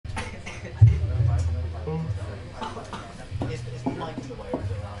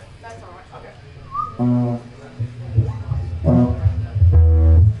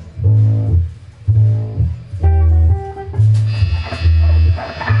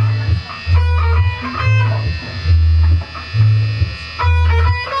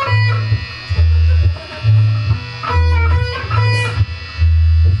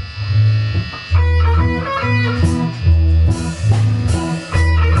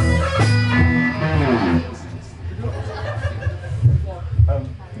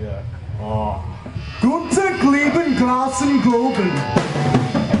And Globen.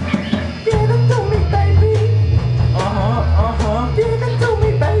 Give it to me, baby. Give it to me,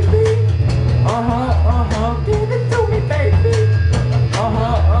 baby. Give it to me, baby.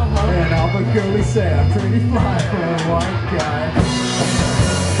 And all the girlies say I'm pretty fly for a white guy.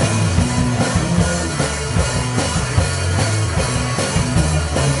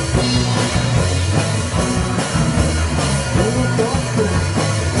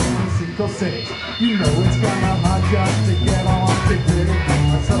 You know it's kinda hard just to get on to get it.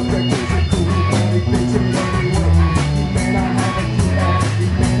 My subject is a cool, but he fits it anyway. He may not have a kid, he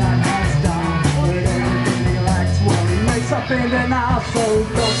may not have style, but everything he likes, well, he makes up in the now. So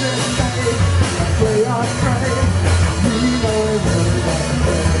don't just say, play or stray. You know it really doesn't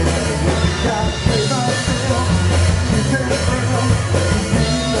play. You gotta play the field, keep it real. You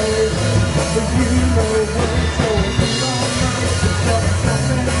know it, but you know it. So if you don't know, just let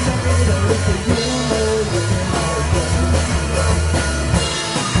something say to look at you.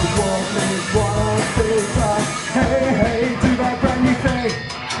 Hey, hey, do that brand new thing.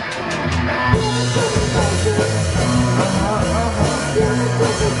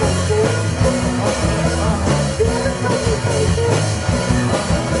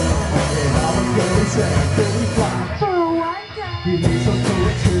 He needs some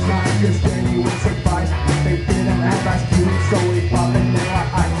coaches, not just anyone's advice. They didn't have ice cubes, so he popped in their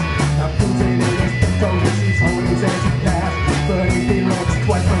ice. Now cruising in his pintos, he sees homies as he passed. But if he looks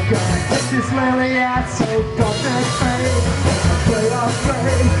twice, we're gonna kick this lily ass. So don't just fade, play or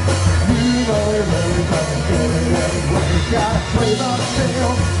play. You know it really doesn't get it anyway. You gotta play the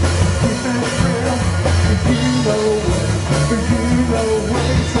field, keep it real. If you know it, if you know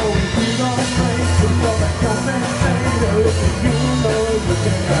it. So if you don't play, we're gonna compensate. If you know you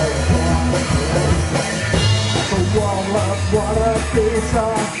can have it. So wall up, what a piece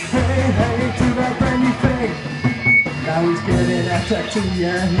of. Hey, hey, do that brand new thing. Now he's getting a tattoo,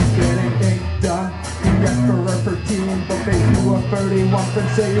 yeah, he's getting ink done. He asked for a 13, but they do a 31.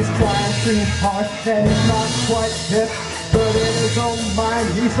 Friends say he's trying too hard, and he's not quite hip. But in his own mind,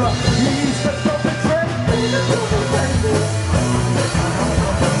 he's the perfect friend.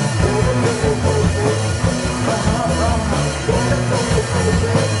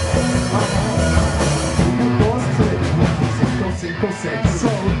 So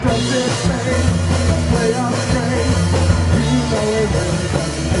does it say, play on straight. You know it really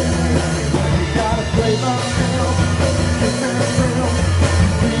doesn't get it anyway. You gotta play the field, keep it real.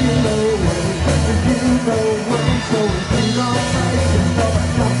 You know it, you know it. So if you don't play, just go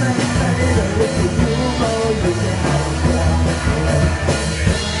and compensate. If you know you can have it.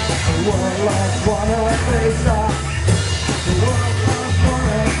 The world loves wanna face off. The world loves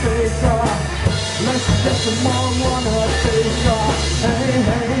wanna face off. Let's get some more wanna face off. Hey,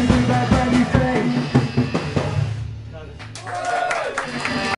 hey.